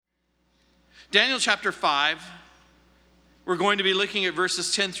Daniel chapter 5, we're going to be looking at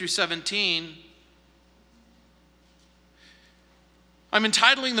verses 10 through 17. I'm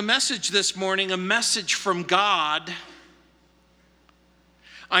entitling the message this morning, A Message from God.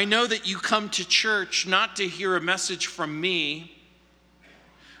 I know that you come to church not to hear a message from me,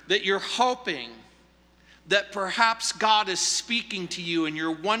 that you're hoping that perhaps God is speaking to you and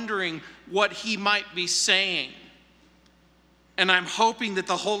you're wondering what he might be saying. And I'm hoping that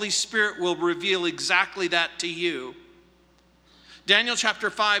the Holy Spirit will reveal exactly that to you. Daniel chapter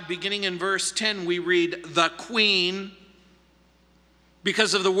 5, beginning in verse 10, we read, "The queen,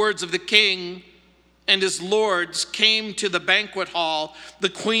 because of the words of the king and his lords, came to the banquet hall. The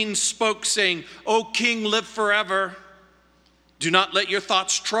queen spoke, saying, 'O king, live forever. Do not let your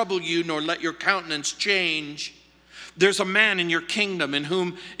thoughts trouble you, nor let your countenance change. There's a man in your kingdom in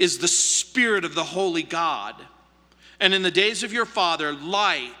whom is the Spirit of the holy God. And in the days of your father,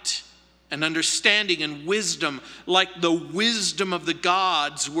 light and understanding and wisdom, like the wisdom of the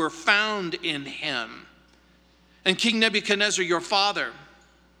gods, were found in him. And King Nebuchadnezzar, your father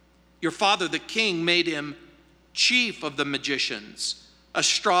the king, made him chief of the magicians,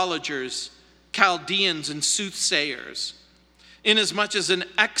 astrologers, Chaldeans, and soothsayers, inasmuch as an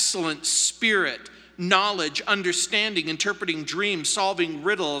excellent spirit, knowledge, understanding, interpreting dreams, solving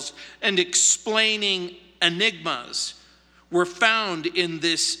riddles, and explaining enigmas were found in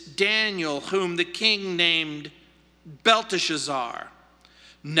this Daniel, whom the king named Belteshazzar.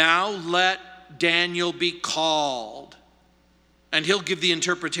 Now let Daniel be called, and he'll give the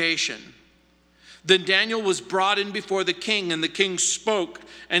interpretation.' Then Daniel was brought in before the king, and the king spoke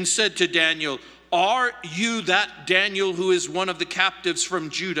and said to Daniel, 'Are you that Daniel who is one of the captives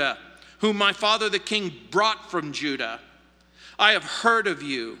from Judah, whom my father the king brought from Judah? I have heard of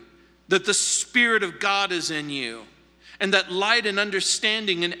you, that the Spirit of God is in you, and that light and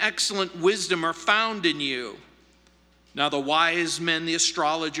understanding and excellent wisdom are found in you. Now the wise men, the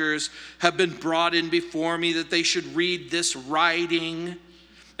astrologers, have been brought in before me, that they should read this writing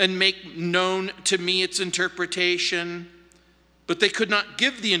and make known to me its interpretation. But they could not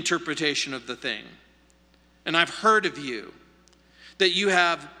give the interpretation of the thing. And I've heard of you, that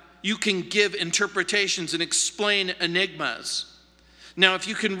you can give interpretations and explain enigmas. Now, if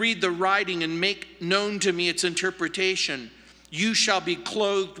you can read the writing and make known to me its interpretation, you shall be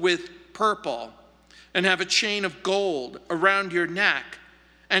clothed with purple and have a chain of gold around your neck,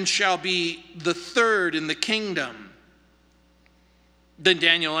 and shall be the third in the kingdom.' Then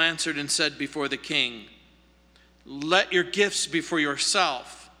Daniel answered and said before the king, 'Let your gifts be for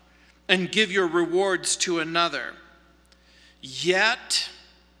yourself, and give your rewards to another. Yet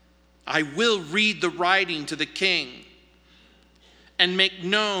I will read the writing to the king and make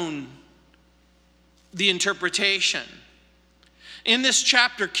known the interpretation.' In this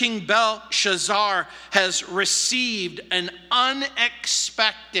chapter, King Belshazzar has received an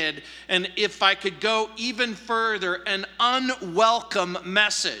unexpected, and if I could go even further, an unwelcome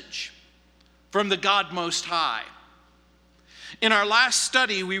message from the God Most High. In our last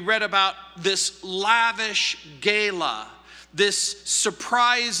study, we read about this lavish gala, this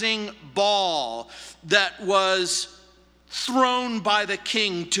surprising ball that was thrown by the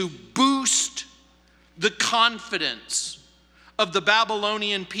king to boost the confidence of the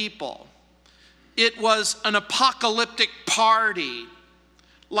Babylonian people. It was an apocalyptic party,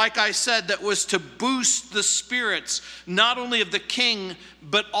 like I said, that was to boost the spirits, not only of the king,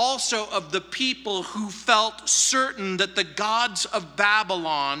 but also of the people who felt certain that the gods of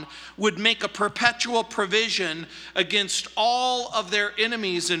Babylon would make a perpetual provision against all of their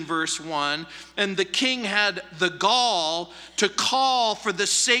enemies in verse 1. And the king had the gall to call for the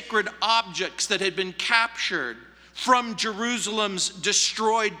sacred objects that had been captured from Jerusalem's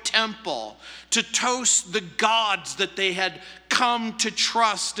destroyed temple, to toast the gods that they had come to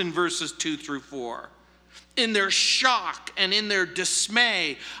trust in verses 2 through 4. In their shock and in their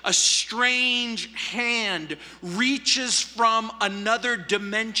dismay, a strange hand reaches from another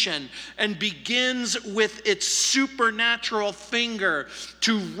dimension and begins with its supernatural finger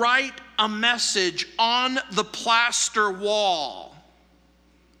to write a message on the plaster wall.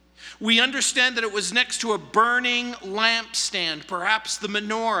 We understand that it was next to a burning lampstand, perhaps the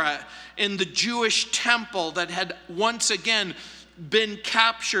menorah in the Jewish temple that had once again been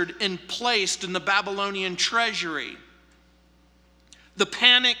captured and placed in the Babylonian treasury. The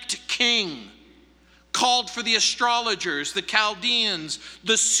panicked king called for the astrologers, the Chaldeans,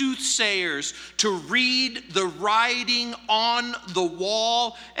 the soothsayers to read the writing on the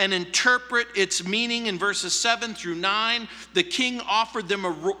wall and interpret its meaning in verses 7 through 9. The king offered them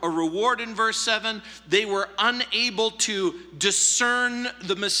a reward in verse 7. They were unable to discern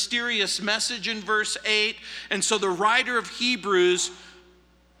the mysterious message in verse 8. And so the writer of Hebrews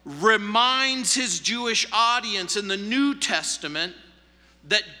reminds his Jewish audience in the New Testament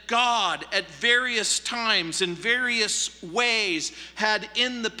that God at various times in various ways had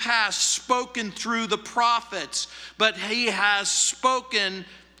in the past spoken through the prophets, but he has spoken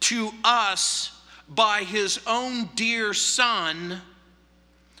to us by his own dear Son,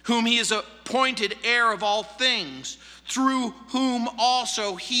 whom he has appointed heir of all things, through whom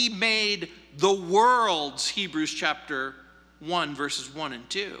also he made the worlds, Hebrews chapter 1, verses 1 and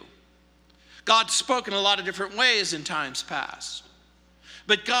 2. God's spoken a lot of different ways in times past.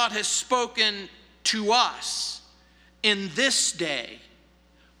 But God has spoken to us in this day,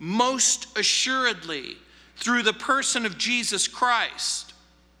 most assuredly, through the person of Jesus Christ.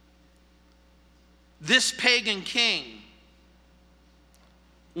 This pagan king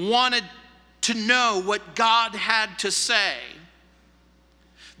wanted to know what God had to say.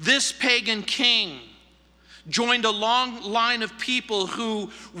 This pagan king joined a long line of people who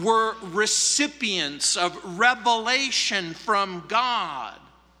were recipients of revelation from God.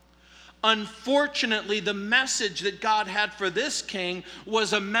 Unfortunately, the message that God had for this king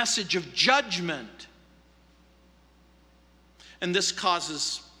was a message of judgment. And this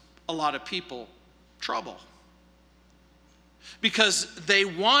causes a lot of people trouble. Because they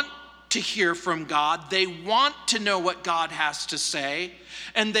want to hear from God, they want to know what God has to say,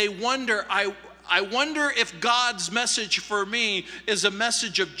 and they wonder, I wonder if God's message for me is a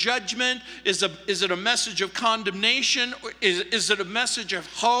message of judgment, is it a message of condemnation, or is it a message of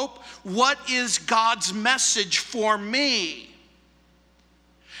hope? What is God's message for me?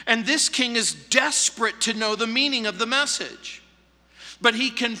 And this king is desperate to know the meaning of the message, but he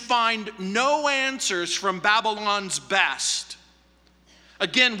can find no answers from Babylon's best.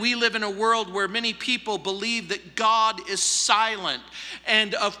 Again, we live in a world where many people believe that God is silent.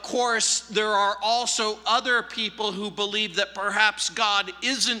 And of course, there are also other people who believe that perhaps God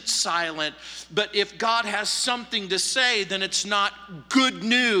isn't silent. But if God has something to say, then it's not good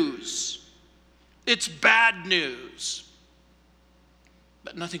news. It's bad news.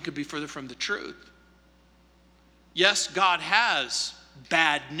 But nothing could be further from the truth. Yes, God has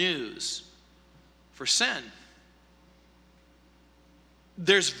bad news for sin.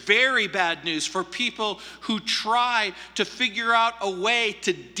 There's very bad news for people who try to figure out a way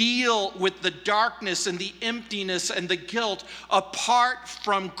to deal with the darkness and the emptiness and the guilt apart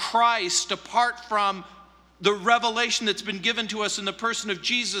from Christ, apart from the revelation that's been given to us in the person of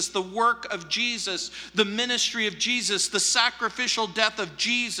Jesus, the work of Jesus, the ministry of Jesus, the sacrificial death of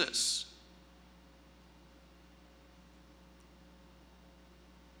Jesus.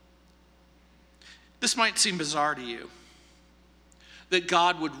 This might seem bizarre to you, that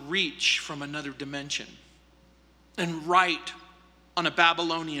God would reach from another dimension and write on a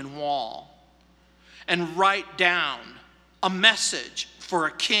Babylonian wall and write down a message for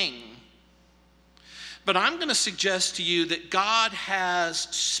a king. But I'm going to suggest to you that God has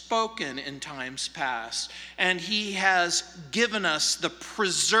spoken in times past, and he has given us the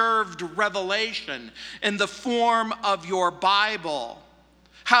preserved revelation in the form of your Bible.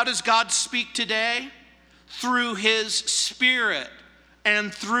 How does God speak today? Through his Spirit,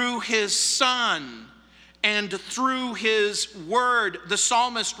 and through his Son, and through his word. The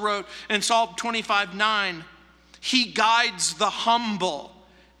psalmist wrote in Psalm 25:9, he guides the humble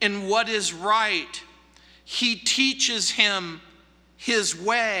in what is right. He teaches him his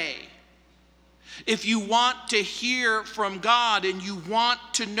way. If you want to hear from God and you want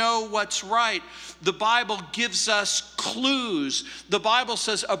to know what's right, the Bible gives us clues. The Bible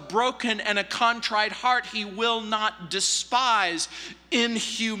says a broken and a contrite heart he will not despise. In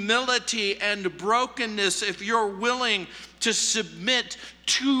humility and brokenness, if you're willing to submit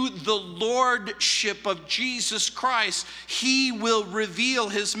to the lordship of Jesus Christ, he will reveal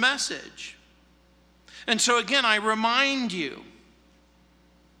his message. And so again, I remind you,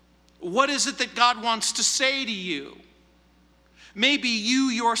 what is it that God wants to say to you? Maybe you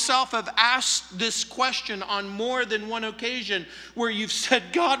yourself have asked this question on more than one occasion where you've said,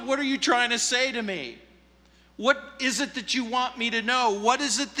 God, what are you trying to say to me? What is it that you want me to know? What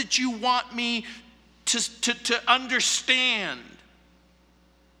is it that you want me to understand?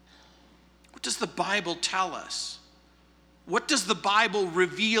 What does the Bible tell us? What does the Bible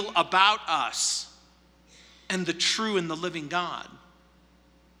reveal about us and the true and the living God?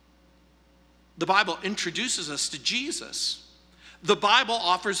 The Bible introduces us to Jesus. The Bible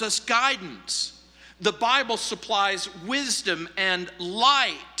offers us guidance. The Bible supplies wisdom and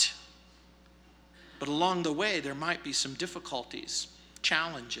light. But along the way, there might be some difficulties,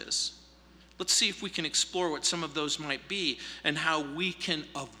 challenges. Let's see if we can explore what some of those might be and how we can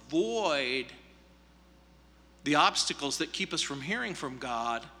avoid the obstacles that keep us from hearing from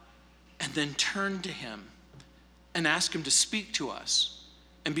God, and then turn to him and ask him to speak to us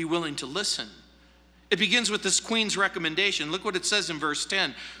and be willing to listen. It begins with this queen's recommendation. Look what it says in verse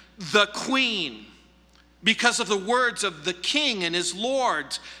 10. The queen, because of the words of the king and his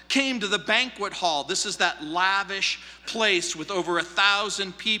lords, came to the banquet hall. This is that lavish place with over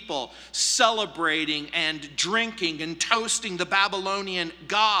 1,000 people celebrating and drinking and toasting the Babylonian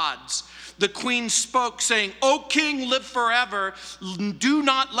gods. The queen spoke, saying, O king, live forever. Do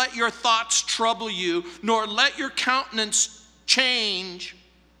not let your thoughts trouble you, nor let your countenance change.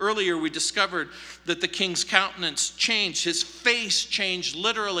 Earlier we discovered that the king's countenance changed. His face changed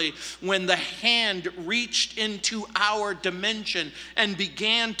literally when the hand reached into our dimension and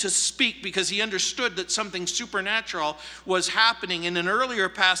began to speak, because he understood that something supernatural was happening. In an earlier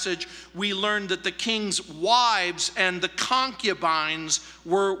passage, we learned that the king's wives and the concubines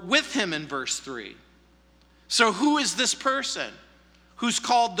were with him in verse 3. So who is this person who's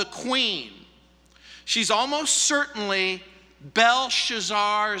called the queen? She's almost certainly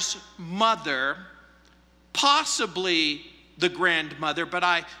Belshazzar's mother, possibly the grandmother, but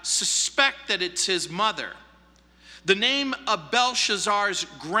I suspect that it's his mother. The name of Belshazzar's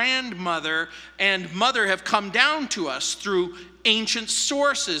grandmother and mother have come down to us through ancient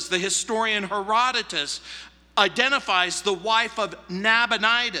sources. The historian Herodotus identifies the wife of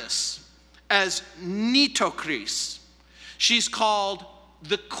Nabonidus as Nitocris. She's called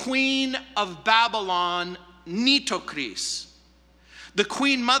the Queen of Babylon, Nitocris. The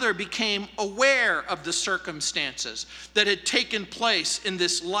queen mother became aware of the circumstances that had taken place in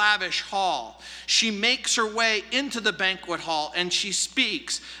this lavish hall. She makes her way into the banquet hall and she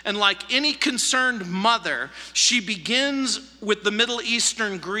speaks. And like any concerned mother, she begins with the Middle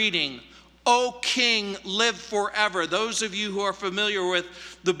Eastern greeting, O king, live forever. Those of you who are familiar with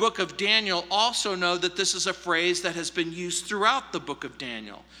the book of Daniel also know that this is a phrase that has been used throughout the book of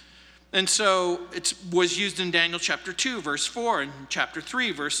Daniel. And so it was used in Daniel chapter 2, verse 4, and chapter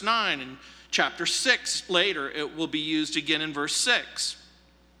 3, verse 9, and chapter 6 later it will be used again in verse 6.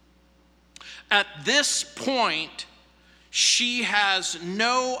 At this point, she has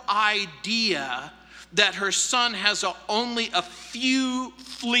no idea that her son has only a few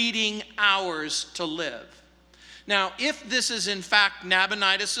fleeting hours to live. Now, if this is in fact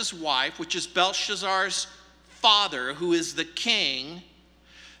Nabonidus' wife, which is Belshazzar's father, who is the king,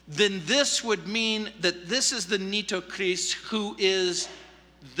 then this would mean that this is the Nitocris, who is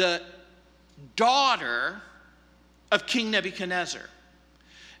the daughter of King Nebuchadnezzar.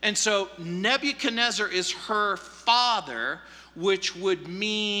 And so Nebuchadnezzar is her father, which would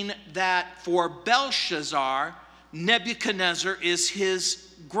mean that for Belshazzar, Nebuchadnezzar is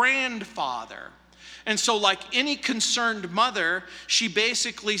his grandfather. And so like any concerned mother, she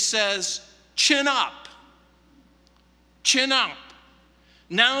basically says, chin up, chin up.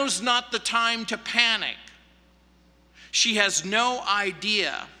 Now's not the time to panic. She has no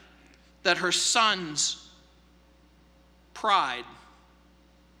idea that her son's pride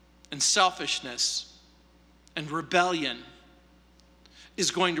and selfishness and rebellion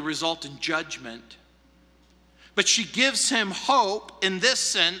is going to result in judgment. But she gives him hope in this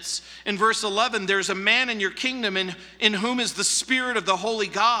sense. In verse 11, there's a man in your kingdom in whom is the Spirit of the Holy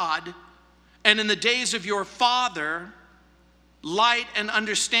God, and in the days of your father, light and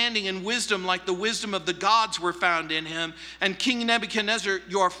understanding and wisdom like the wisdom of the gods were found in him. And King Nebuchadnezzar,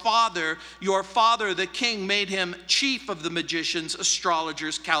 your father the king, made him chief of the magicians,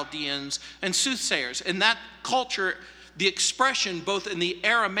 astrologers, Chaldeans, and soothsayers. In that culture, the expression, both in the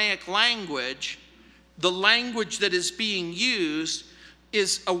Aramaic language, the language that is being used,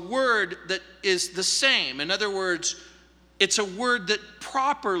 is a word that is the same. In other words, it's a word that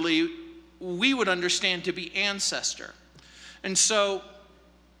properly we would understand to be ancestor. And so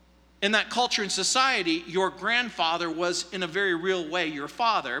in that culture and society, your grandfather was in a very real way your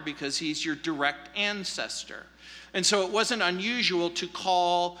father, because he's your direct ancestor. And so it wasn't unusual to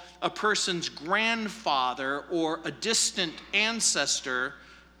call a person's grandfather or a distant ancestor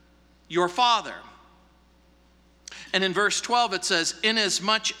your father. And in verse 12 it says,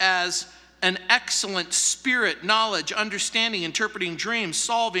 inasmuch as an excellent spirit, knowledge, understanding, interpreting dreams,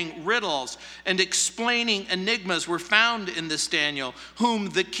 solving riddles, and explaining enigmas were found in this Daniel, whom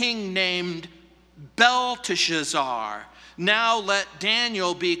the king named Belteshazzar. Now let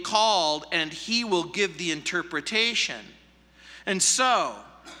Daniel be called, and he will give the interpretation. And so,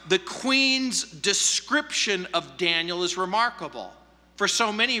 the queen's description of Daniel is remarkable for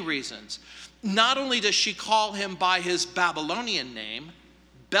so many reasons. Not only does she call him by his Babylonian name,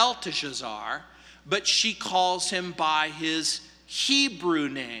 Belteshazzar, but she calls him by his Hebrew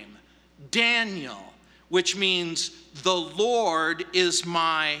name, Daniel, which means the Lord is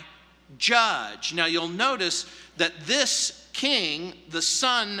my judge. Now you'll notice that this king, the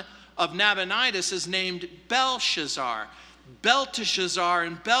son of Nabonidus, is named Belshazzar. Belteshazzar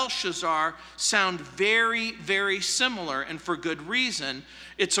and Belshazzar sound very, very similar, and for good reason.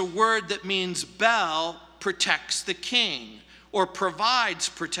 It's a word that means Bel protects the king, or provides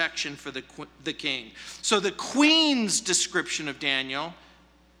protection for the king. So the queen's description of Daniel,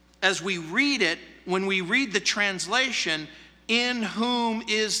 as we read it, when we read the translation, in whom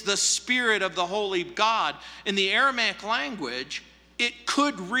is the Spirit of the Holy God, in the Aramaic language, it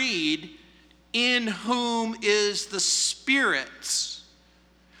could read, in whom is the spirits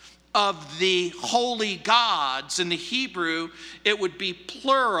of the holy gods. In the Hebrew, it would be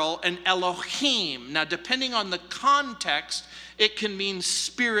plural and Elohim. Now, depending on the context, it can mean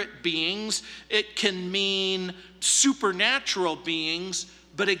spirit beings, it can mean supernatural beings,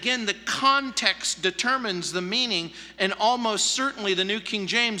 but again, the context determines the meaning, and almost certainly the New King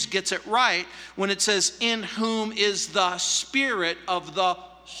James gets it right when it says, in whom is the Spirit of the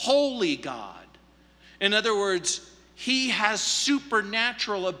holy God. In other words, he has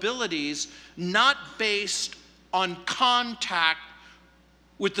supernatural abilities not based on contact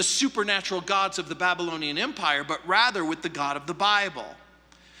with the supernatural gods of the Babylonian Empire, but rather with the God of the Bible.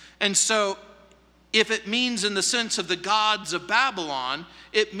 And so, if it means in the sense of the gods of Babylon,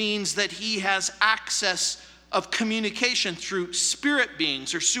 it means that he has access of communication through spirit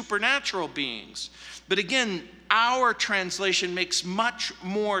beings or supernatural beings. But again, our translation makes much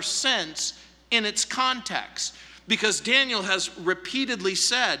more sense in its context, because Daniel has repeatedly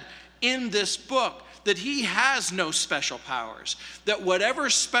said in this book that he has no special powers, that whatever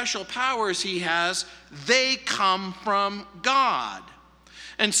special powers he has, they come from God.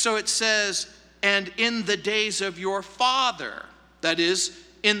 And so it says, and in the days of your father, that is,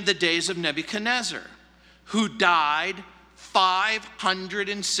 in the days of Nebuchadnezzar, who died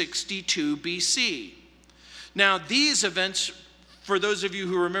 562 BC. Now, these events, for those of you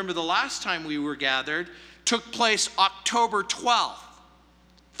who remember the last time we were gathered, took place October 12th,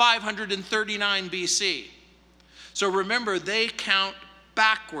 539 BC. So remember, they count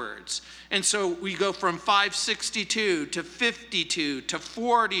backwards. And so we go from 562 to 52 to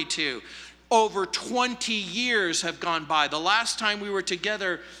 42. Over 20 years have gone by. The last time we were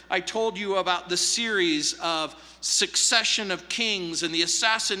together, I told you about the series of succession of kings and the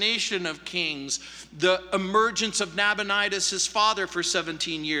assassination of kings, the emergence of Nabonidus, his father, for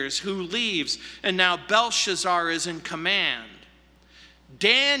 17 years, who leaves, and now Belshazzar is in command.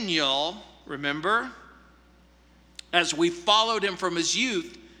 Daniel, remember, as we followed him from his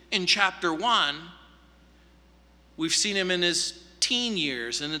youth in chapter 1, we've seen him in his teen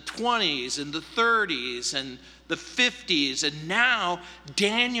years, in the 20s, in the 30s, and the 50s, and now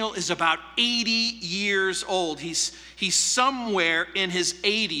Daniel is about 80 years old. He's somewhere in his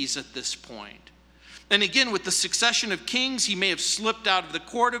 80s at this point. And again, with the succession of kings, he may have slipped out of the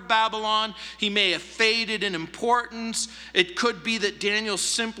court of Babylon. He may have faded in importance. It could be that Daniel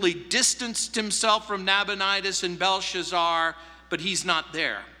simply distanced himself from Nabonidus and Belshazzar, but he's not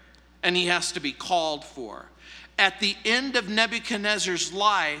there, and he has to be called for. At the end of Nebuchadnezzar's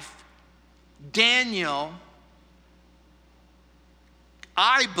life, Daniel,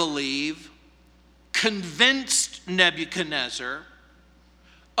 I believe, convinced Nebuchadnezzar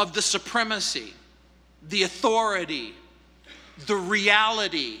of the supremacy, the authority, the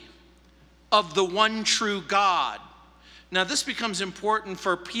reality of the one true God. Now, this becomes important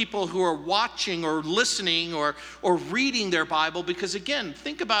for people who are watching or listening or reading their Bible, because again,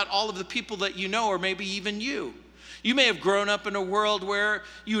 think about all of the people that you know, or maybe even you. You may have grown up in a world where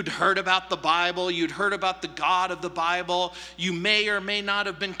you'd heard about the Bible, you'd heard about the God of the Bible. You may or may not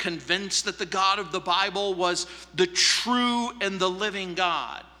have been convinced that the God of the Bible was the true and the living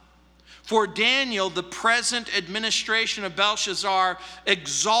God. For Daniel, the present administration of Belshazzar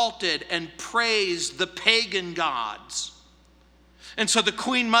exalted and praised the pagan gods. And so the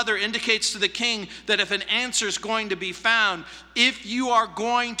queen mother indicates to the king that if an answer is going to be found, if you are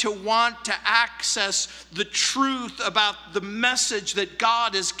going to want to access the truth about the message that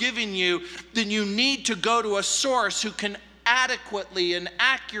God is giving you, then you need to go to a source who can adequately and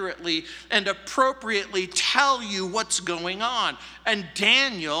accurately and appropriately tell you what's going on. And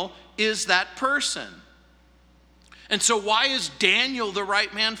Daniel is that person. And so why is Daniel the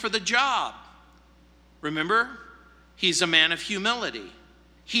right man for the job? Remember, he's a man of humility.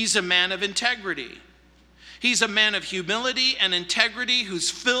 He's a man of integrity. He's a man of humility and integrity who's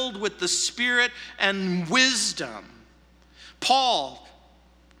filled with the Spirit and wisdom. Paul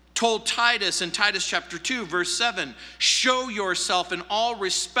told Titus in Titus chapter 2, verse 7, show yourself in all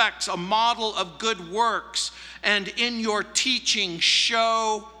respects a model of good works, and in your teaching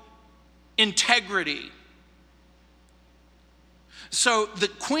show integrity. So the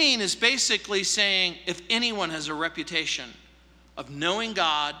queen is basically saying, if anyone has a reputation of knowing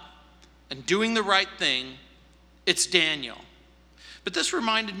God and doing the right thing, it's Daniel. But this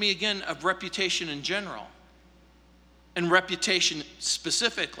reminded me again of reputation in general and reputation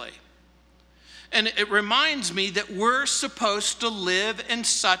specifically. And it reminds me that we're supposed to live in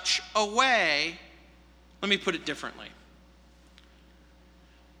such a way. Let me put it differently.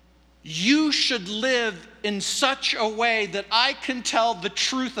 You should live in such a way that I can tell the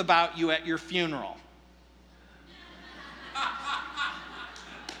truth about you at your funeral.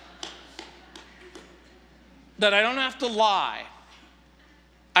 That I don't have to lie.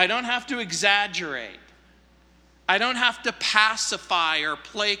 I don't have to exaggerate. I don't have to pacify or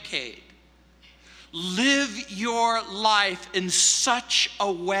placate. Live your life in such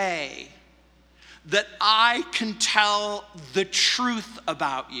a way that I can tell the truth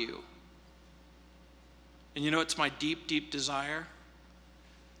about you. And you know, it's my deep, deep desire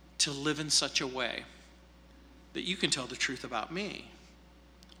to live in such a way that you can tell the truth about me.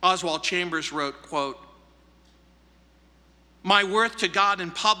 Oswald Chambers wrote, quote, my worth to God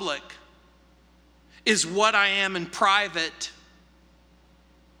in public is what I am in private.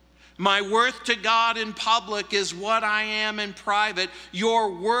 My worth to God in public is what I am in private.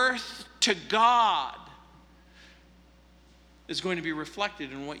 Your worth to God is going to be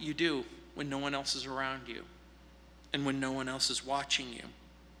reflected in what you do when no one else is around you and when no one else is watching you.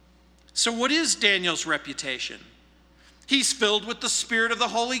 So what is Daniel's reputation? He's filled with the Spirit of the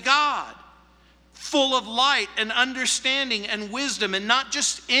Holy God, full of light and understanding and wisdom, and not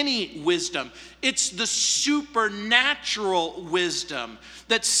just any wisdom. It's the supernatural wisdom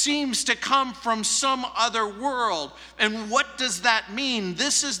that seems to come from some other world. And what does that mean?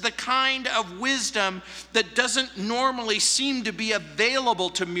 This is the kind of wisdom that doesn't normally seem to be available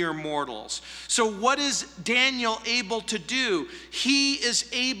to mere mortals. So what is Daniel able to do? He is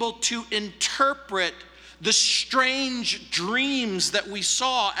able to interpret the strange dreams that we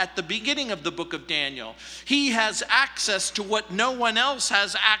saw at the beginning of the book of Daniel. He has access to what no one else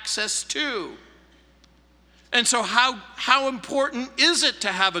has access to. And so how important is it to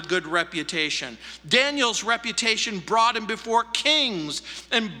have a good reputation? Daniel's reputation brought him before kings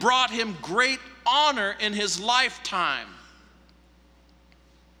and brought him great honor in his lifetime.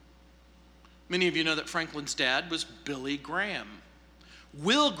 Many of you know that Franklin's dad was Billy Graham.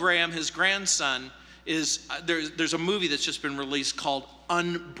 Will Graham, his grandson, there's a movie that's just been released called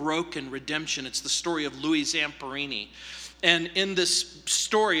Unbroken Redemption. It's the story of Louis Zamperini. And in this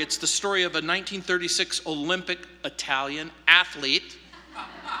story, it's the story of a 1936 Olympic Italian athlete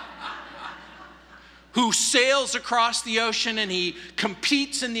who sails across the ocean and he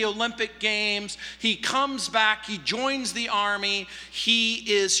competes in the Olympic Games. He comes back, he joins the army, he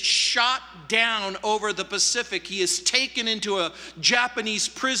is shot down over the Pacific. He is taken into a Japanese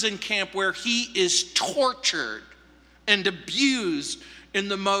prison camp where he is tortured and abused in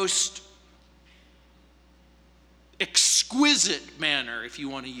the most exquisite manner, if you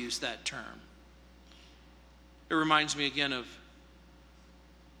want to use that term. It reminds me again of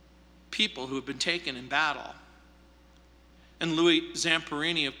people who have been taken in battle. And Louis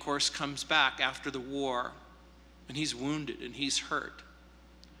Zamperini, of course, comes back after the war, and he's wounded and he's hurt.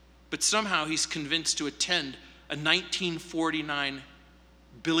 But somehow he's convinced to attend a 1949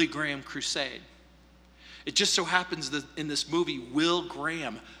 Billy Graham crusade. It just so happens that in this movie, Will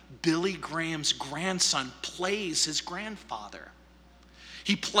Graham, Billy Graham's grandson, plays his grandfather.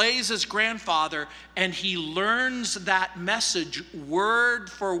 He plays his grandfather and he learns that message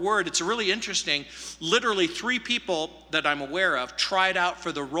word for word. It's really interesting. Literally 3 people that I'm aware of tried out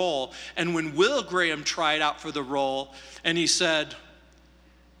for the role. And when Will Graham tried out for the role and he said,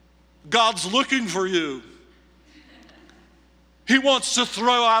 God's looking for you. He wants to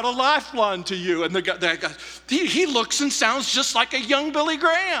throw out a lifeline to you. And the guy, he looks and sounds just like a young Billy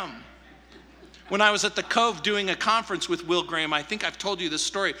Graham. When I was at the Cove doing a conference with Will Graham, I think I've told you this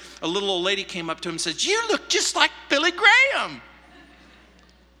story. A little old lady came up to him and said, you look just like Billy Graham.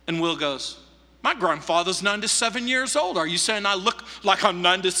 And Will goes, my grandfather's 97 years old. Are you saying I look like I'm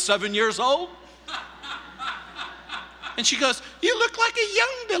 97 years old? And she goes, you look like a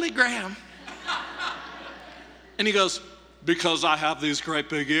young Billy Graham. And he goes, because I have these great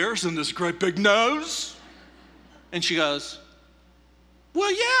big ears and this great big nose. And she goes,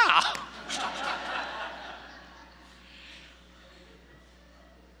 well, yeah.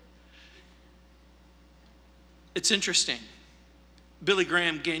 It's interesting. Billy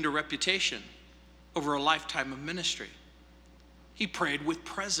Graham gained a reputation over a lifetime of ministry. He prayed with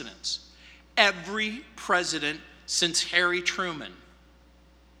presidents. Every president since Harry Truman.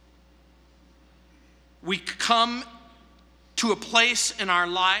 We come to a place in our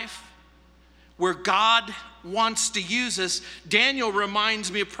life where God wants to use us. Daniel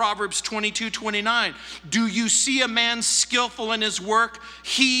reminds me of Proverbs 22:29. Do you see a man skillful in his work?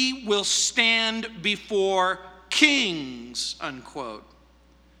 He will stand before kings, unquote.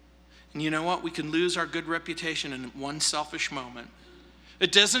 And you know what? We can lose our good reputation in one selfish moment.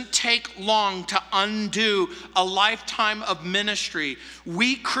 It doesn't take long to undo a lifetime of ministry.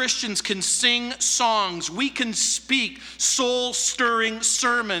 We Christians can sing songs. We can speak soul-stirring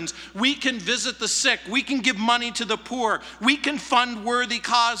sermons. We can visit the sick. We can give money to the poor. We can fund worthy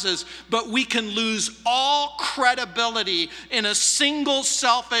causes. But we can lose all credibility in a single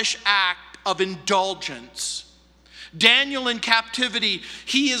selfish act of indulgence. Daniel in captivity,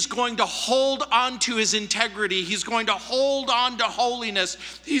 he is going to hold on to his integrity. He's going to hold on to holiness.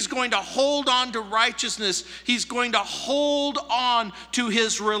 He's going to hold on to righteousness. He's going to hold on to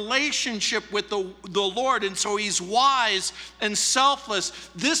his relationship with the Lord. And so he's wise and selfless.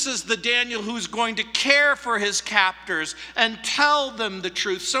 This is the Daniel who's going to care for his captors and tell them the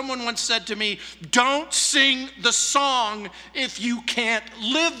truth. Someone once said to me, don't sing the song if you can't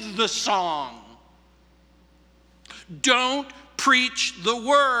live the song. Don't preach the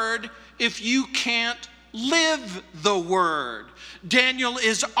word if you can't live the word. Daniel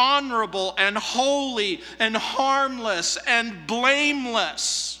is honorable and holy and harmless and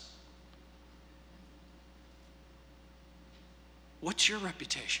blameless. What's your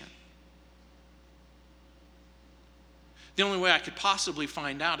reputation? The only way I could possibly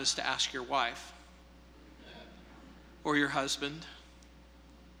find out is to ask your wife or your husband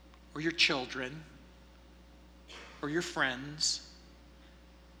or your children or your friends.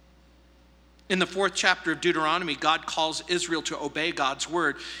 In the 4th chapter of Deuteronomy, God calls Israel to obey God's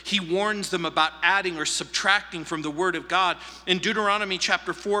word. He warns them about adding or subtracting from the word of God. In Deuteronomy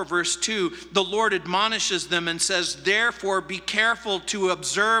chapter 4, verse 2, the Lord admonishes them and says, therefore be careful to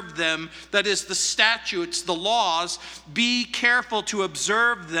observe them. That is the statutes, the laws. Be careful to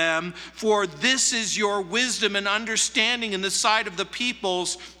observe them, for this is your wisdom and understanding in the sight of the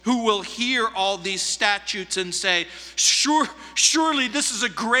peoples who will hear all these statutes and say, surely this is a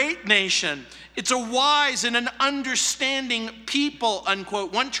great nation. It's a wise and an understanding people,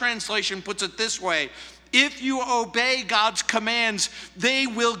 unquote. One translation puts it this way: if you obey God's commands, they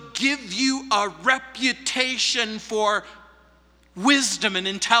will give you a reputation for wisdom and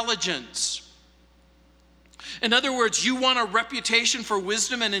intelligence. In other words, you want a reputation for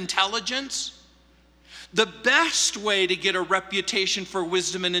wisdom and intelligence? The best way to get a reputation for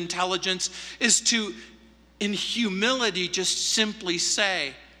wisdom and intelligence is to, in humility, just simply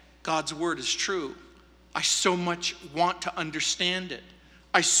say, God's word is true. I so much want to understand it.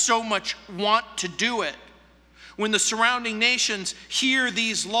 I so much want to do it. When the surrounding nations hear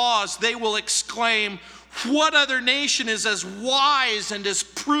these laws, they will exclaim, what other nation is as wise and as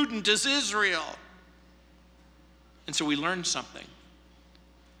prudent as Israel? And so we learn something.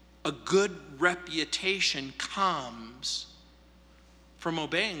 A good reputation comes from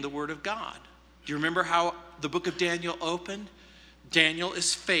obeying the word of God. Do you remember how the book of Daniel opened? Daniel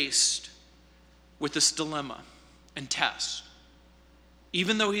is faced with this dilemma and test.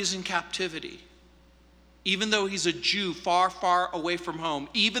 Even though he's in captivity, even though he's a Jew far, far away from home,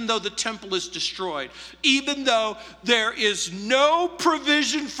 even though the temple is destroyed, even though there is no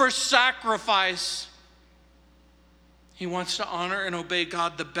provision for sacrifice, he wants to honor and obey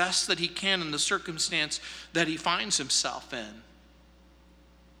God the best that he can in the circumstance that he finds himself in.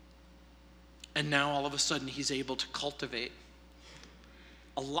 And now all of a sudden he's able to cultivate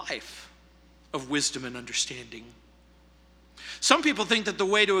a life of wisdom and understanding. Some people think that the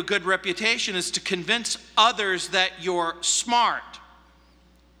way to a good reputation is to convince others that you're smart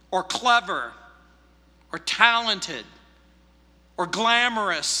or clever or talented or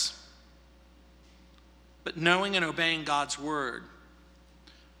glamorous. But knowing and obeying God's word,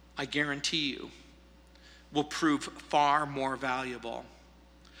 I guarantee you, will prove far more valuable.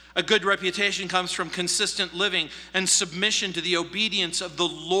 A good reputation comes from consistent living and submission to the obedience of the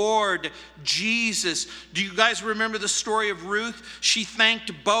Lord Jesus. Do you guys remember the story of Ruth? She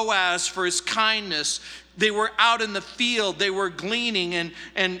thanked Boaz for his kindness. They were out in the field, they were gleaning,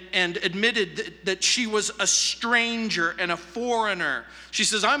 and admitted that she was a stranger and a foreigner. She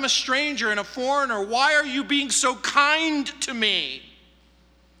says, I'm a stranger and a foreigner. Why are you being so kind to me?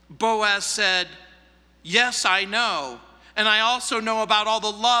 Boaz said, yes, I know. And I also know about all the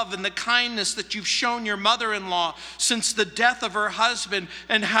love and the kindness that you've shown your mother-in-law since the death of her husband,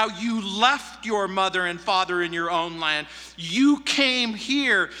 and how you left your mother and father in your own land. You came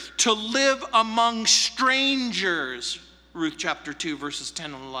here to live among strangers. Ruth chapter 2, verses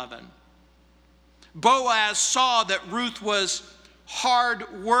 10 and 11. Boaz saw that Ruth was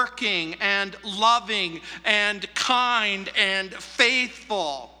hardworking and loving and kind and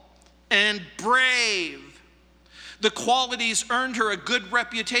faithful and brave. The qualities earned her a good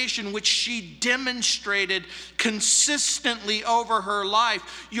reputation, which she demonstrated consistently over her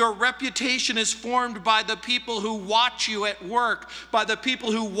life. Your reputation is formed by the people who watch you at work, by the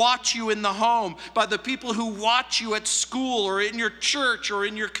people who watch you in the home, by the people who watch you at school or in your church or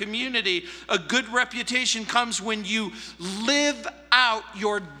in your community. A good reputation comes when you live out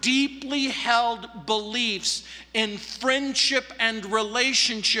your deeply held beliefs in friendship and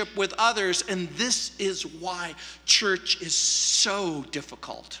relationship with others. And this is why church is so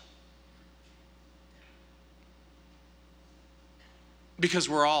difficult. Because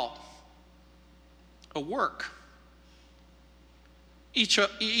we're all a work. Each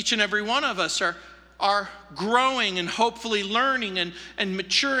and every one of us are growing and hopefully learning and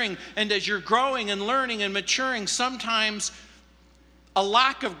maturing. And as you're growing and learning and maturing, sometimes a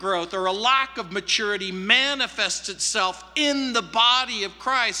lack of growth or a lack of maturity manifests itself in the body of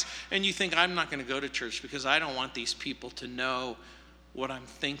Christ. And you think, I'm not going to go to church because I don't want these people to know what I'm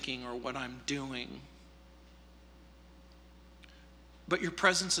thinking or what I'm doing. But your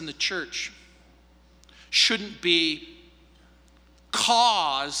presence in the church shouldn't be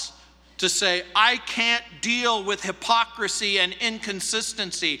cause to say, I can't deal with hypocrisy and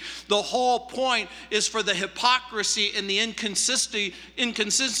inconsistency. The whole point is for the hypocrisy and the inconsistency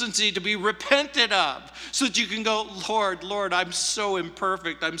to be repented of, so that you can go, Lord, I'm so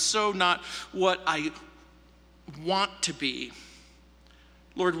imperfect. I'm so not what I want to be.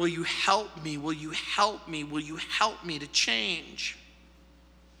 Lord, will you help me? Will you help me? Will you help me to change?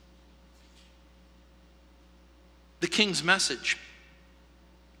 The King's message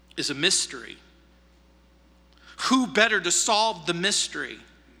is a mystery. Who better to solve the mystery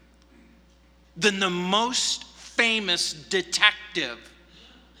than the most famous detective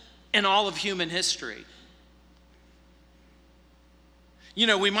in all of human history? You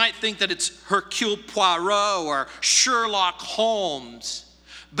know, we might think that it's Hercule Poirot or Sherlock Holmes,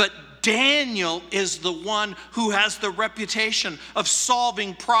 but Daniel is the one who has the reputation of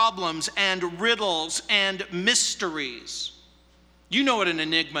solving problems and riddles and mysteries. You know what an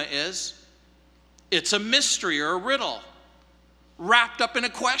enigma is. It's a mystery or a riddle wrapped up in a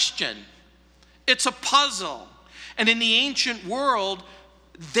question. It's a puzzle. And in the ancient world,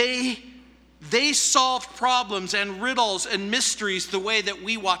 they solved problems and riddles and mysteries the way that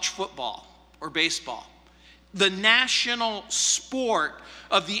we watch football or baseball. The national sport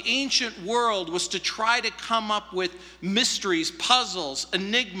of the ancient world was to try to come up with mysteries, puzzles,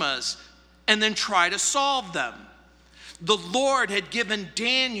 enigmas, and then try to solve them. The Lord had given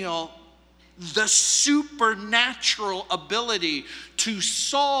Daniel the supernatural ability to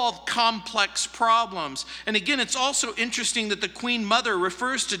solve complex problems. And again, it's also interesting that the Queen Mother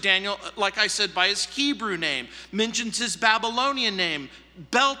refers to Daniel, like I said, by his Hebrew name, mentions his Babylonian name,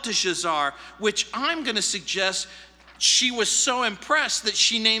 Belteshazzar, which I'm going to suggest she was so impressed that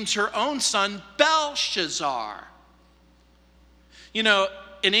she names her own son Belshazzar. You know,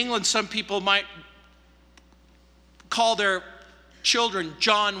 in England, some people might call their children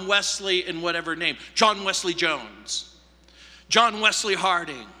John Wesley in whatever name. John Wesley Jones. John Wesley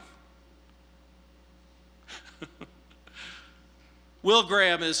Harding. Will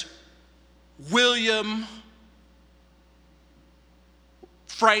Graham is William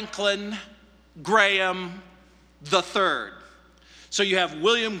Franklin Graham the third. So you have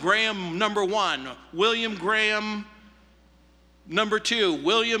William Graham number 1, William Graham number 2,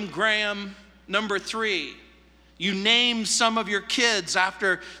 William Graham number 3. You name some of your kids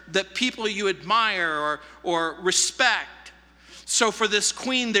after the people you admire or respect. So for this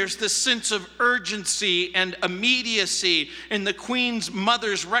queen, there's this sense of urgency and immediacy in the queen's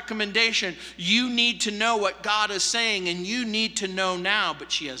mother's recommendation. You need to know what God is saying, and you need to know now,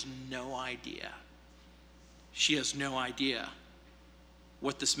 but she has no idea. She has no idea.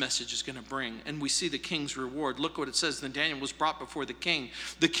 what this message is going to bring. And we see the king's reward. Look what it says. Then Daniel was brought before the king.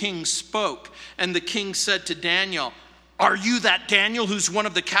 The king spoke, and the king said to Daniel, "Are you that Daniel who's one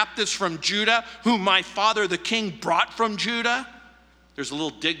of the captives from Judah, whom my father the king brought from Judah?" There's a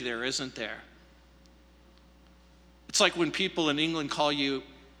little dig there, isn't there? It's like when people in England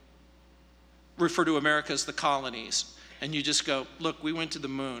refer to America as the colonies, and you just go, "Look, we went to the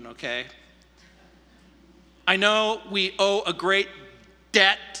moon, okay? I know we owe a great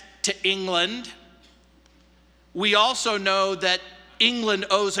debt to England. We also know that England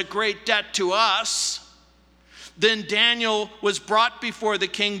owes a great debt to us." Then Daniel was brought before the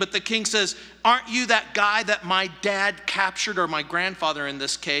king, but the king says, "Aren't you that guy that my dad captured," or my grandfather in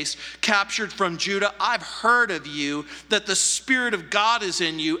this case, "captured from Judah? I've heard of you, that the Spirit of God is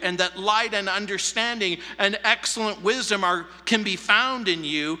in you, and that light and understanding and excellent wisdom can be found in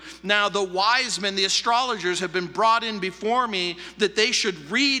you. Now the wise men, the astrologers, have been brought in before me, that they should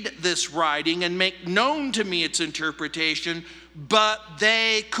read this writing and make known to me its interpretation, but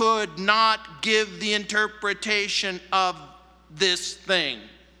they could not give the interpretation of this thing."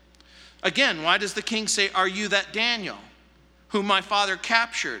 Again, why does the king say, "Are you that Daniel whom my father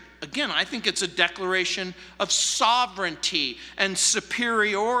captured?" Again, I think it's a declaration of sovereignty and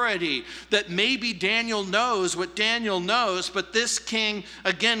superiority, that maybe Daniel knows what Daniel knows, but this king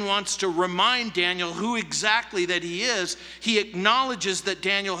again wants to remind Daniel who exactly that he is. He acknowledges that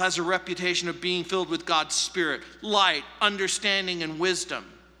Daniel has a reputation of being filled with God's Spirit, light, understanding, and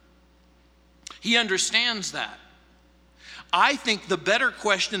wisdom. He understands that. I think the better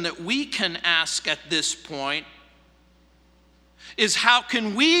question that we can ask at this point is, how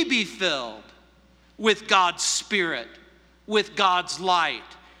can we be filled with God's Spirit, with God's light,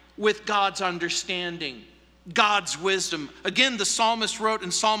 with God's understanding, God's wisdom? Again, the psalmist wrote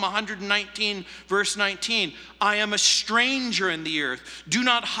in Psalm 119, verse 19, "I am a stranger in the earth. Do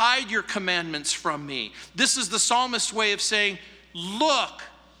not hide your commandments from me." This is the psalmist's way of saying, look,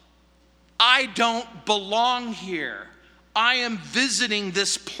 I don't belong here. I am visiting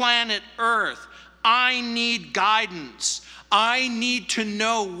this planet Earth. I need guidance. I need to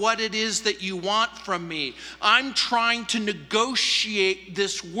know what it is that you want from me. I'm trying to negotiate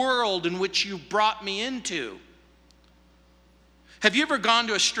this world in which you brought me into. Have you ever gone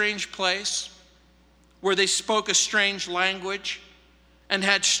to a strange place where they spoke a strange language and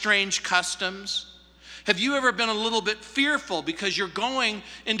had strange customs? Have you ever been a little bit fearful because you're going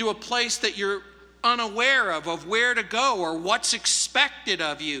into a place that you're unaware of where to go or what's expected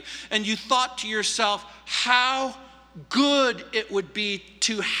of you, and you thought to yourself, how good it would be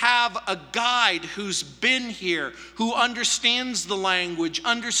to have a guide who's been here, who understands the language,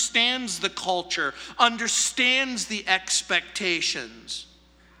 understands the culture, understands the expectations.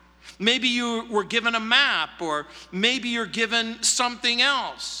 Maybe you were given a map, or maybe you're given something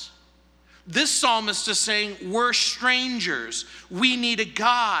else. This psalmist is saying, we're strangers. We need a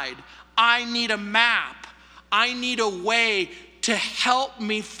guide. I need a map. I need a way to help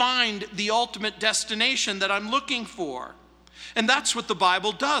me find the ultimate destination that I'm looking for. And that's what the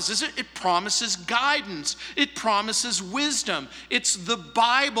Bible does, is it? It promises guidance. It promises wisdom. It's the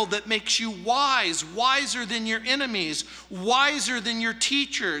Bible that makes you wise, wiser than your enemies, wiser than your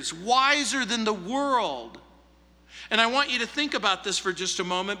teachers, wiser than the world. And I want you to think about this for just a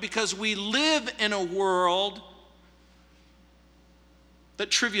moment, because we live in a world that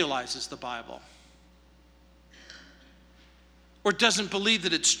trivializes the Bible or doesn't believe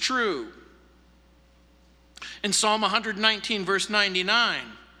that it's true. In Psalm 119, verse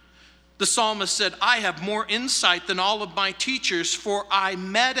 99, the psalmist said, "I have more insight than all of my teachers, for I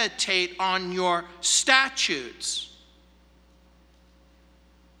meditate on your statutes."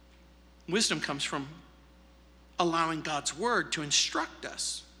 Wisdom comes from allowing God's word to instruct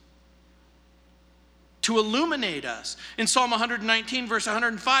us, to illuminate us. In Psalm 119, verse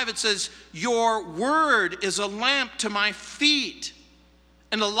 105, it says, "Your word is a lamp to my feet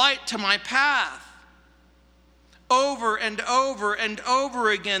and a light to my path." Over and over and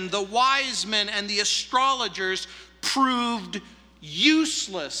over again, the wise men and the astrologers proved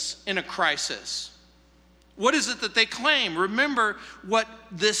useless in a crisis. What is it that they claim? Remember what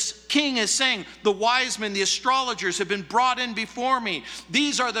this king is saying. The wise men, the astrologers, have been brought in before me.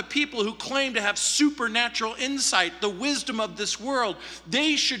 These are the people who claim to have supernatural insight, the wisdom of this world.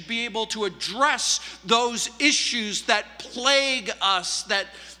 They should be able to address those issues that plague us, that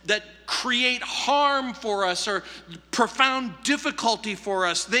create harm for us or profound difficulty for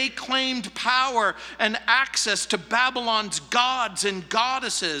us. They claimed power and access to Babylon's gods and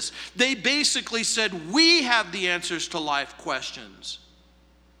goddesses. They basically said, we have the answers to life questions.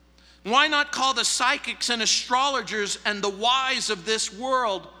 Why not call the psychics and astrologers and the wise of this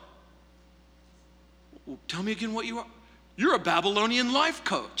world? Tell me again what you are. You're a Babylonian life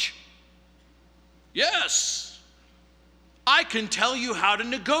coach. Yes. I can tell you how to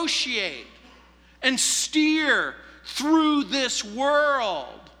negotiate and steer through this world.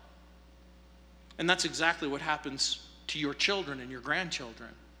 And that's exactly what happens to your children and your grandchildren.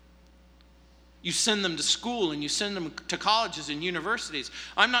 You send them to school and you send them to colleges and universities.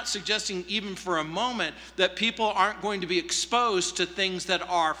 I'm not suggesting even for a moment that people aren't going to be exposed to things that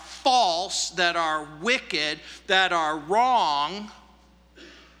are false, that are wicked, that are wrong.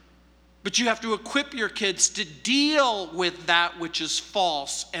 But you have to equip your kids to deal with that which is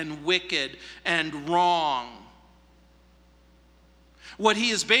false and wicked and wrong. What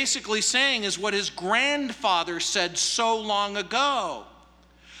he is basically saying is what his grandfather said so long ago.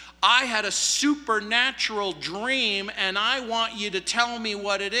 I had a supernatural dream, and I want you to tell me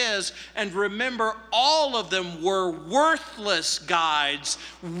what it is. And remember, all of them were worthless guides,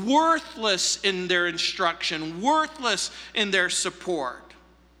 worthless in their instruction, worthless in their support.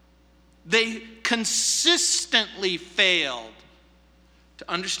 They consistently failed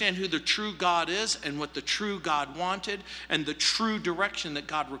to understand who the true God is and what the true God wanted and the true direction that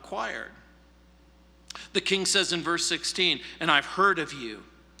God required. The king says in verse 16, "And I've heard of you,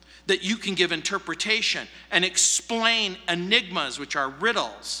 that you can give interpretation and explain enigmas," which are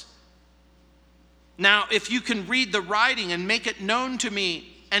riddles. "Now, if you can read the writing and make it known to me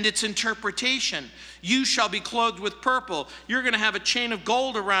and its interpretation, you shall be clothed with purple. You're going to have a chain of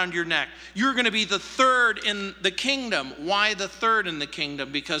gold around your neck. You're going to be the third in the kingdom." Why the third in the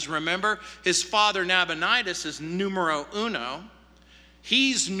kingdom? Because remember, his father Nabonidus is numero uno.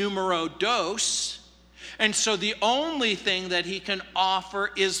 He's numero dos. And so the only thing that he can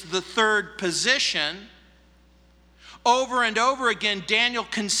offer is the third position. Over and over again, Daniel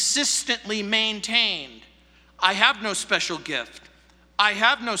consistently maintained, I have no special gift. I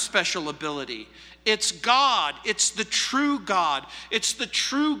have no special ability. It's God. It's the true God. It's the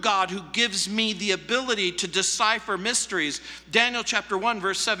true God who gives me the ability to decipher mysteries. Daniel chapter 1,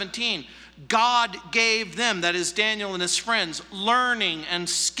 verse 17. God gave them, that is Daniel and his friends, learning and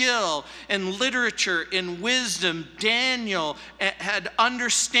skill in literature, in wisdom. Daniel had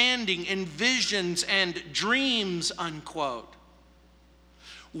understanding in visions and dreams, unquote.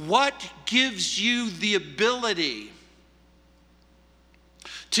 What gives you the ability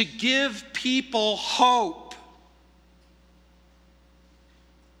to give people hope?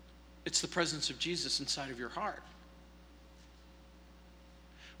 It's the presence of Jesus inside of your heart.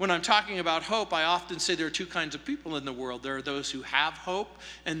 When I'm talking about hope, I often say there are two kinds of people in the world. There are those who have hope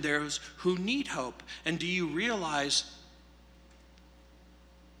and those who need hope. And do you realize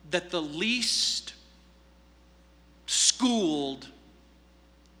that the least schooled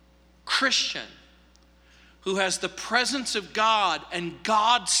Christian who has the presence of God and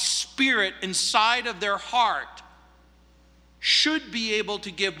God's Spirit inside of their heart should be able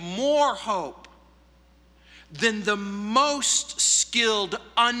to give more hope than the most skilled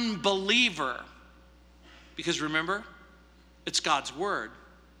unbeliever? Because remember, it's God's Word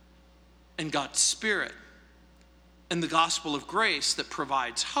and God's Spirit and the gospel of grace that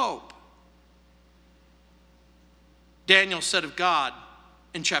provides hope. Daniel said of God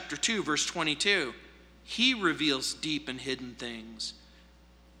in chapter 2, verse 22, He reveals deep and hidden things.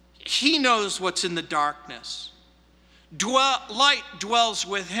 He knows what's in the darkness. Light dwells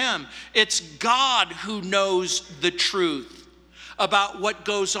with him. It's God who knows the truth about what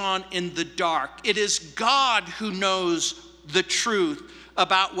goes on in the dark. It is God who knows the truth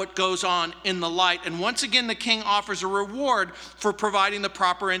about what goes on in the light. And once again, the king offers a reward for providing the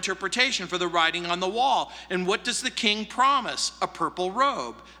proper interpretation for the writing on the wall. And what does the king promise? A purple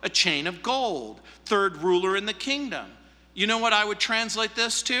robe, a chain of gold, third ruler in the kingdom. You know what I would translate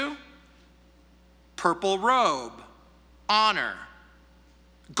this to? Purple robe, honor.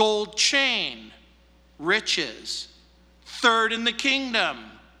 Gold chain, riches. Third in the kingdom,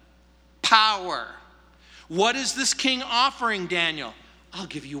 power. What is this king offering, Daniel? I'll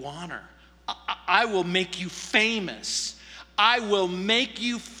give you honor. I will make you famous. I will make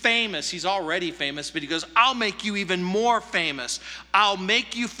you famous. He's already famous, but he goes, I'll make you even more famous. I'll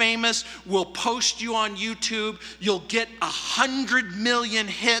make you famous. We'll post you on YouTube. You'll get 100 million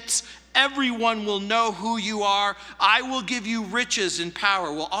hits. Everyone will know who you are. I will give you riches and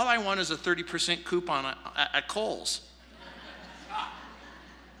power. Well, all I want is a 30% coupon at Kohl's.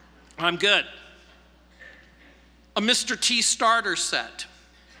 I'm good. A Mr. T starter set.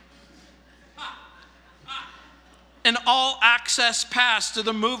 An all-access pass to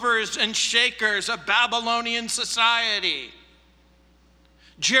the movers and shakers of Babylonian society.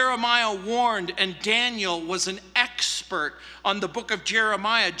 Jeremiah warned, and Daniel was an expert on the book of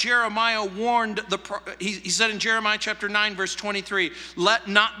Jeremiah. Jeremiah warned, he said in Jeremiah chapter 9, verse 23, let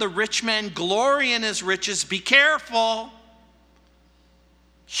not the rich man glory in his riches. Be careful.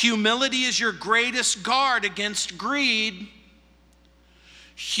 Humility is your greatest guard against greed.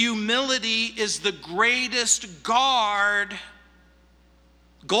 Humility is the greatest guard.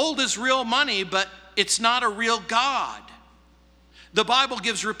 Gold is real money, but it's not a real God. The Bible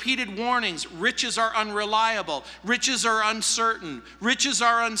gives repeated warnings. Riches are unreliable. Riches are uncertain. Riches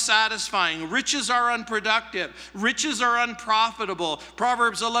are unsatisfying. Riches are unproductive. Riches are unprofitable.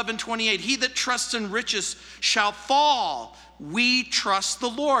 Proverbs 11:28, he that trusts in riches shall fall. We trust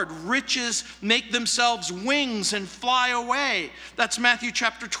the Lord. Riches make themselves wings and fly away. That's Matthew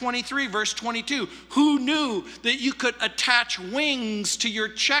chapter 23, verse 22. Who knew that you could attach wings to your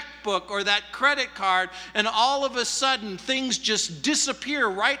checkbook or that credit card, and all of a sudden things just disappear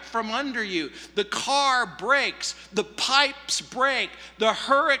right from under you? The car breaks, the pipes break, the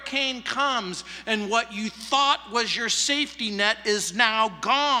hurricane comes, and what you thought was your safety net is now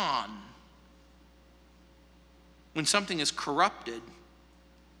gone. When something is corrupted,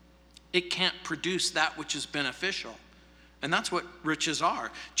 it can't produce that which is beneficial. And that's what riches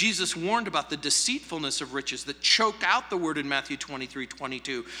are. Jesus warned about the deceitfulness of riches that choke out the word in Matthew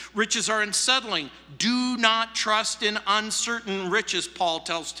 23:22. Riches are unsettling. Do not trust in uncertain riches, Paul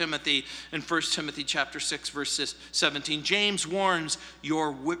tells Timothy in 1 Timothy chapter 6, verse 17. James warns,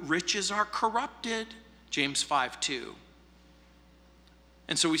 your riches are corrupted, James 5:2.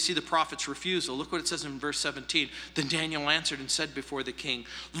 And so we see the prophet's refusal. Look what it says in verse 17. Then Daniel answered and said before the king,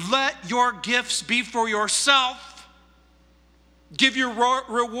 let your gifts be for yourself. Give your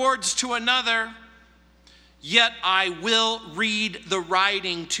rewards to another. Yet I will read the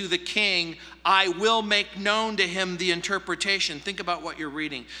writing to the king. I will make known to him the interpretation. Think about what you're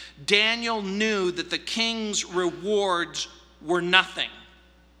reading. Daniel knew that the king's rewards were nothing.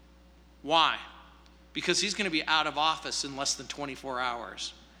 Why? Because he's going to be out of office in less than 24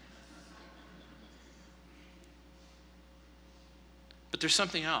 hours. But there's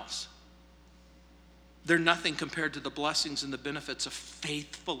something else. They're nothing compared to the blessings and the benefits of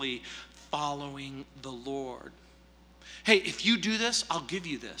faithfully following the Lord. Hey, if you do this, I'll give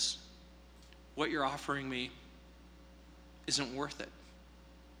you this. What you're offering me isn't worth it.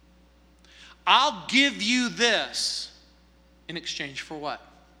 I'll give you this in exchange for what?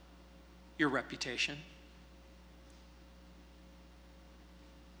 Your reputation.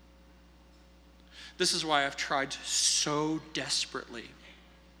 This is why I've tried so desperately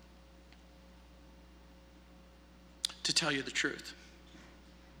to tell you the truth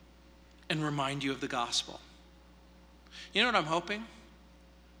and remind you of the gospel. You know what I'm hoping?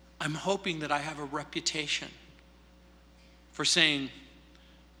 I'm hoping that I have a reputation for saying,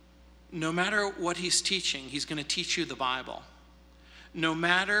 no matter what he's teaching, he's going to teach you the Bible. No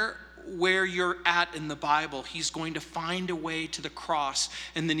matter where you're at in the Bible, he's going to find a way to the cross,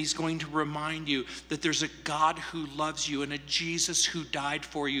 and then he's going to remind you that there's a God who loves you and a Jesus who died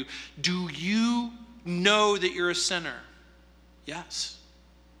for you. Do you know that you're a sinner? Yes.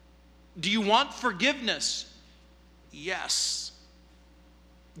 Do you want forgiveness? Yes.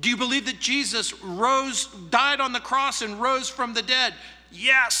 Do you believe that Jesus died on the cross and rose from the dead?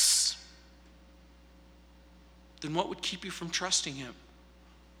 Yes. Then what would keep you from trusting him?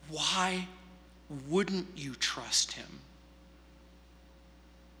 Why wouldn't you trust him?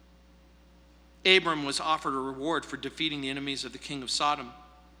 Abram was offered a reward for defeating the enemies of the king of Sodom.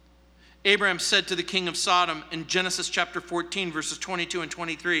 Abraham said to the king of Sodom in Genesis chapter 14, verses 22 and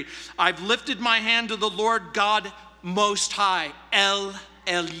 23, I've lifted my hand to the Lord God Most High, El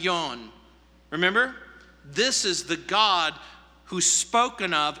Elyon. Remember? This is the God who's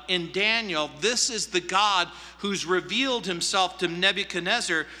spoken of in Daniel. This is the God who's revealed himself to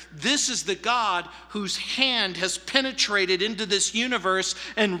Nebuchadnezzar. This is the God whose hand has penetrated into this universe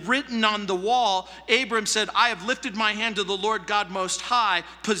and written on the wall. Abram said, I have lifted my hand to the Lord God Most High,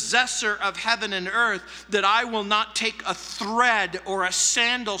 possessor of heaven and earth, that I will not take a thread or a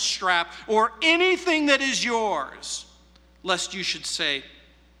sandal strap or anything that is yours, lest you should say,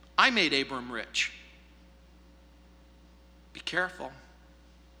 I made Abram rich. Be careful.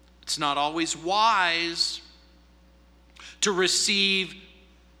 It's not always wise to receive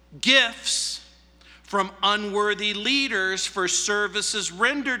gifts from unworthy leaders for services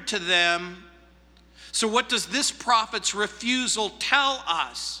rendered to them. So what does this prophet's refusal tell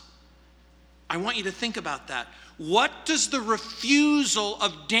us? I want you to think about that. What does the refusal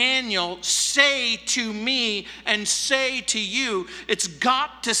of Daniel say to me and say to you? It's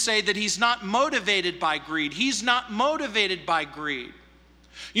got to say that he's not motivated by greed. He's not motivated by greed.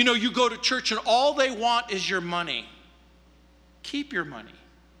 You know, you go to church and all they want is your money. Keep your money.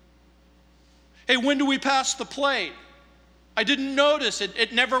 Hey, when do we pass the plate? I didn't notice.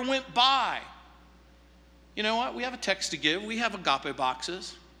 It never went by. You know what? We have a text to give. We have agape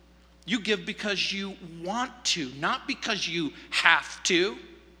boxes. You give because you want to, not because you have to.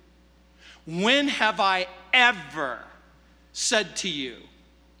 When have I ever said to you,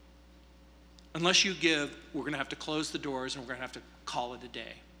 unless you give, we're going to have to close the doors and we're going to have to call it a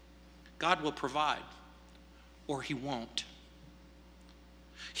day? God will provide, or he won't.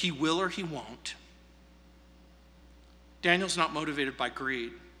 He will or he won't. Daniel's not motivated by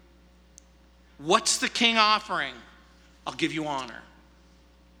greed. What's the king offering? I'll give you honor.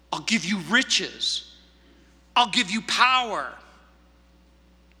 I'll give you riches. I'll give you power.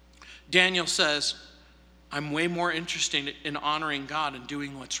 Daniel says, I'm way more interested in honoring God and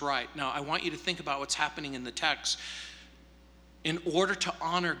doing what's right. Now, I want you to think about what's happening in the text. In order to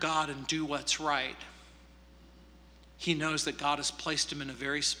honor God and do what's right, he knows that God has placed him in a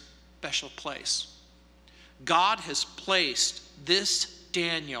very special place. God has placed this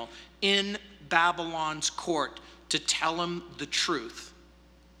Daniel in Babylon's court to tell him the truth.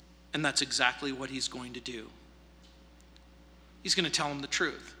 And that's exactly what he's going to do. He's going to tell him the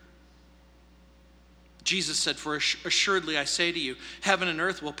truth. Jesus said, for assuredly I say to you, heaven and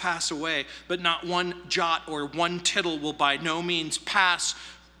earth will pass away, but not one jot or one tittle will by no means pass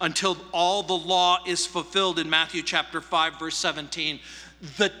until all the law is fulfilled in Matthew chapter 5, verse 17.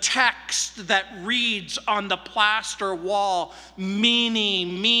 The text that reads on the plaster wall,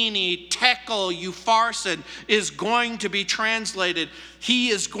 mene, tekel, upharsin, is going to be translated. He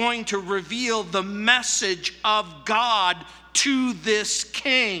is going to reveal the message of God to this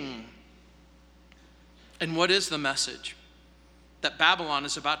king. And what is the message? That Babylon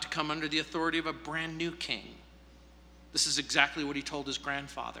is about to come under the authority of a brand new king. This is exactly what he told his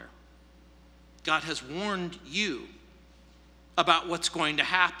grandfather. God has warned you about what's going to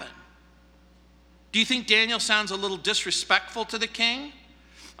happen. Do you think Daniel sounds a little disrespectful to the king?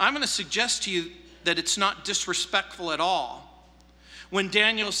 I'm going to suggest to you that it's not disrespectful at all. When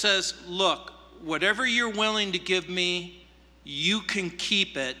Daniel says, look, whatever you're willing to give me, you can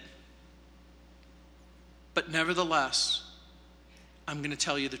keep it. But nevertheless, I'm going to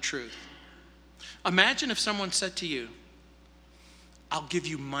tell you the truth. Imagine if someone said to you, I'll give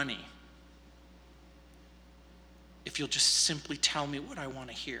you money if you'll just simply tell me what I want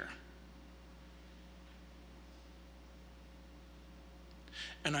to hear.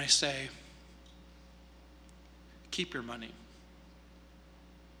 And I say, keep your money,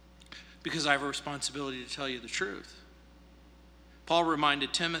 because I have a responsibility to tell you the truth. Paul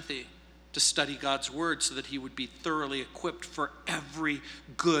reminded Timothy to study God's word so that he would be thoroughly equipped for every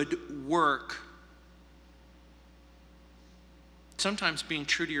good work. Sometimes being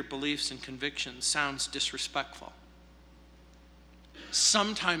true to your beliefs and convictions sounds disrespectful.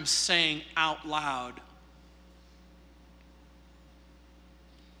 Sometimes saying out loud,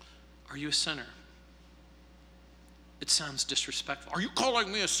 are you a sinner? It sounds disrespectful. Are you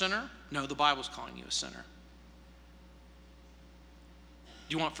calling me a sinner? No, the Bible's calling you a sinner.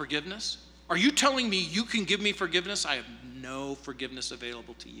 Do you want forgiveness? Are you telling me you can give me forgiveness? I have no forgiveness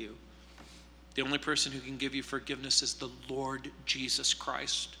available to you. The only person who can give you forgiveness is the Lord Jesus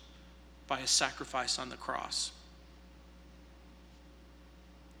Christ by his sacrifice on the cross.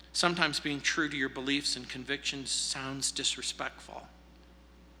 Sometimes being true to your beliefs and convictions sounds disrespectful.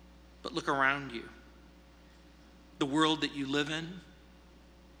 But look around you. The world that you live in,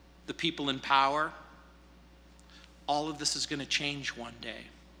 the people in power, all of this is going to change one day.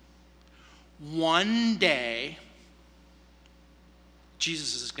 One day,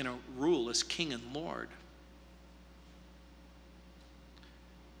 Jesus is going to rule as King and Lord.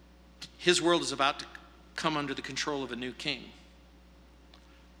 His world is about to come under the control of a new king.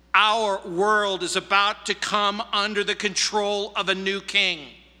 Our world is about to come under the control of a new king.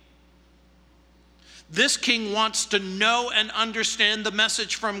 This king wants to know and understand the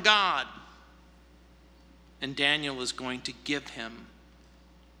message from God. And Daniel is going to give him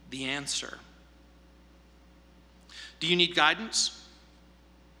the answer. Do you need guidance?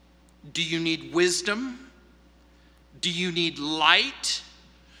 Do you need wisdom? Do you need light?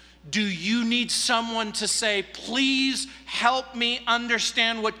 Do you need someone to say, please help me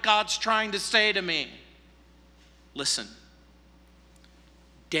understand what God's trying to say to me? Listen,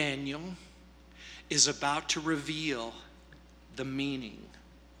 Daniel is about to reveal the meaning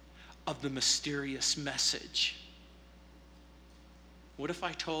of the mysterious message. What if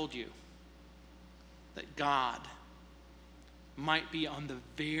I told you that God might be on the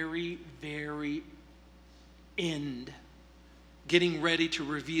very, very end, getting ready to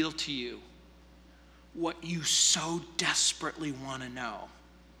reveal to you what you so desperately want to know.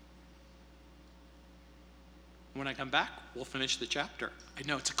 When I come back, we'll finish the chapter. I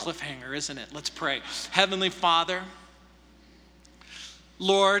know it's a cliffhanger, isn't it? Let's pray. Heavenly Father,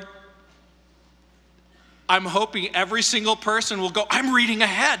 Lord, I'm hoping every single person will go, I'm reading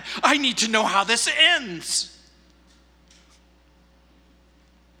ahead. I need to know how this ends.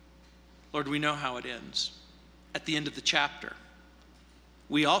 Lord, we know how it ends at the end of the chapter.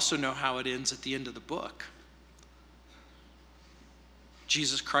 We also know how it ends at the end of the book.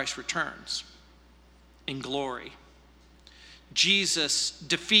 Jesus Christ returns in glory. Jesus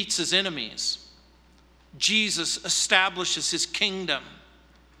defeats his enemies. Jesus establishes his kingdom.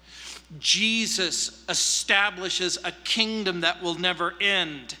 Jesus establishes a kingdom that will never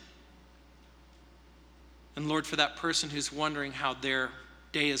end. And Lord, for that person who's wondering how their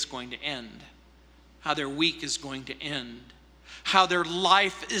day is going to end, how their week is going to end, how their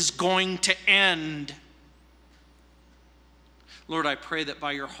life is going to end, Lord, I pray that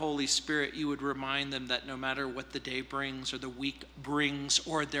by your Holy Spirit, you would remind them that no matter what the day brings or the week brings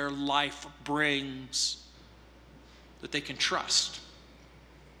or their life brings, that they can trust.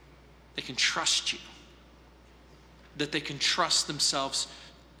 They can trust you. That they can trust themselves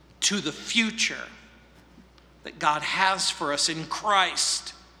to the future that God has for us in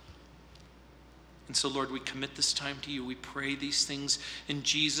Christ. And so, Lord, we commit this time to you. We pray these things in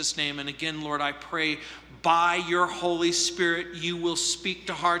Jesus' name. And again, Lord, I pray by your Holy Spirit, you will speak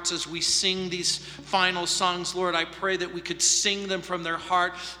to hearts as we sing these final songs. Lord, I pray that we could sing them from their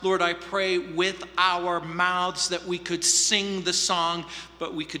heart. Lord, I pray with our mouths that we could sing the song,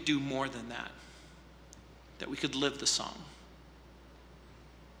 but we could do more than that we could live the song.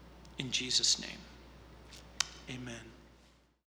 In Jesus' name, amen.